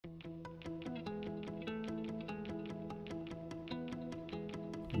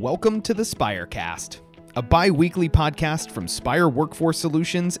Welcome to the Spirecast, a bi-weekly podcast from Spire Workforce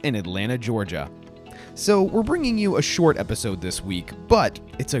Solutions in Atlanta, Georgia. So we're bringing you a short episode this week, but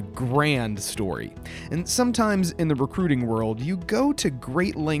it's a grand story. And sometimes in the recruiting world, you go to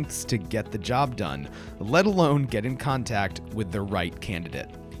great lengths to get the job done, let alone get in contact with the right candidate.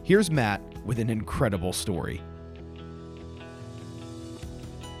 Here's Matt with an incredible story.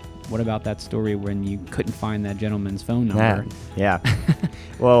 What about that story when you couldn't find that gentleman's phone number? Yeah.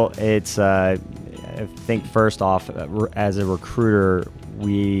 Well, it's, I think first off, as a recruiter,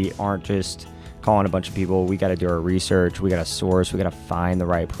 we aren't just calling a bunch of people. We got to do our research. We got to source. We got to find the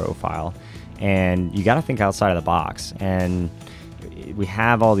right profile. And you got to think outside of the box. And we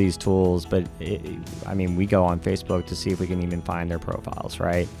have all these tools, but we go on Facebook to see if we can even find their profiles,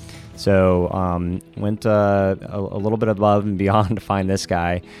 right? So went a little bit above and beyond to find this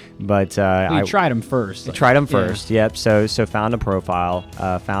guy, but I tried him first. Yep. So found a profile,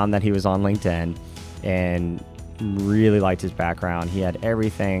 found that he was on LinkedIn, and really liked his background. He had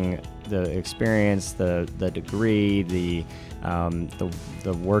everything: the experience, the degree, the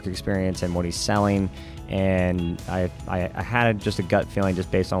work experience, and what he's selling. And I had just a gut feeling,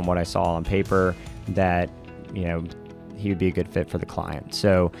 just based on what I saw on paper, that he would be a good fit for the client.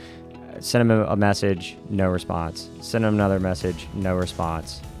 So sent him a message, no response. Sent him another message, no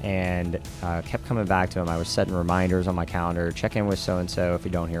response. And kept coming back to him. I was setting reminders on my calendar, check in with so-and-so if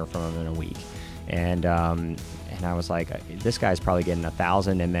you don't hear from him in a week. And I was like, this guy's probably getting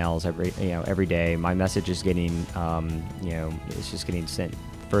 1,000 emails every day. My message is getting, it's just getting sent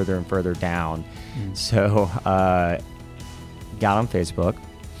further and further down. So got on Facebook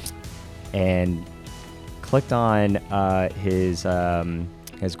and clicked on his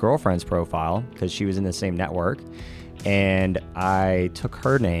girlfriend's profile because she was in the same network, and I took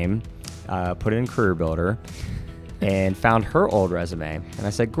her name, put it in Career Builder, and found her old resume. And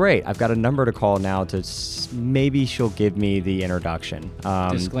I said, great, I've got a number to call now to maybe she'll give me the introduction.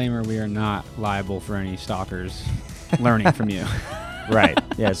 Disclaimer, we are not liable for any stalkers learning from you. Right.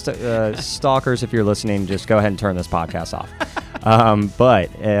 Yeah. Stalkers, if you're listening, just go ahead and turn this podcast off. But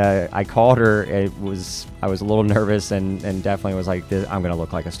I called her. I was a little nervous and definitely was like, I'm going to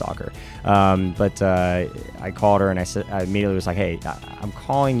look like a stalker. But I called her and I immediately was like, hey, I'm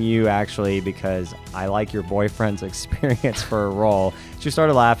calling you actually because I like your boyfriend's experience for a role. She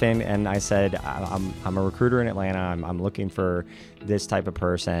started laughing, and I said, I'm a recruiter in Atlanta. I'm looking for this type of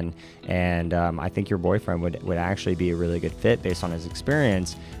person, and I think your boyfriend would actually be a really good fit based on his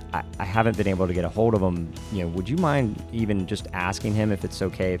experience. I haven't been able to get a hold of him. Would you mind even just asking him if it's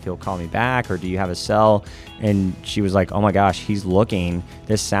okay if he'll call me back, or do you have a cell? And she was like, oh my gosh, he's looking.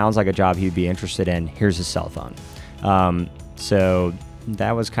 This sounds like a job he'd be interested in. Here's his cell phone. So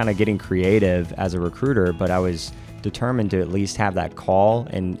that was kind of getting creative as a recruiter, but I was determined to at least have that call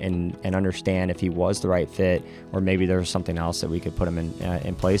and understand if he was the right fit, or maybe there was something else that we could put him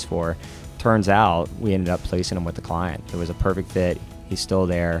in place for. Turns out we ended up placing him with the client. It was a perfect fit. He's still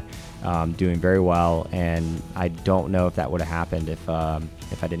there, doing very well, and I don't know if that would have happened if I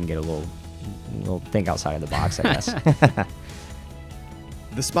didn't get a little think outside of the box, I guess.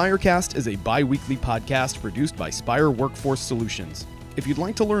 The Spirecast is a bi-weekly podcast produced by Spire Workforce Solutions. If you'd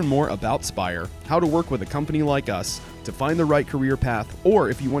like to learn more about Spire, how to work with a company like us, to find the right career path, or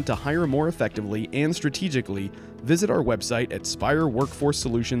if you want to hire more effectively and strategically, visit our website at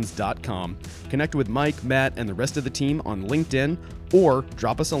spireworkforcesolutions.com, connect with Mike, Matt, and the rest of the team on LinkedIn, or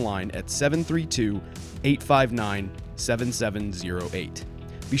drop us a line at 732-859-7708.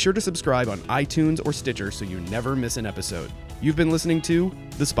 Be sure to subscribe on iTunes or Stitcher so you never miss an episode. You've been listening to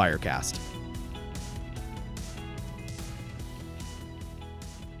The Spirecast.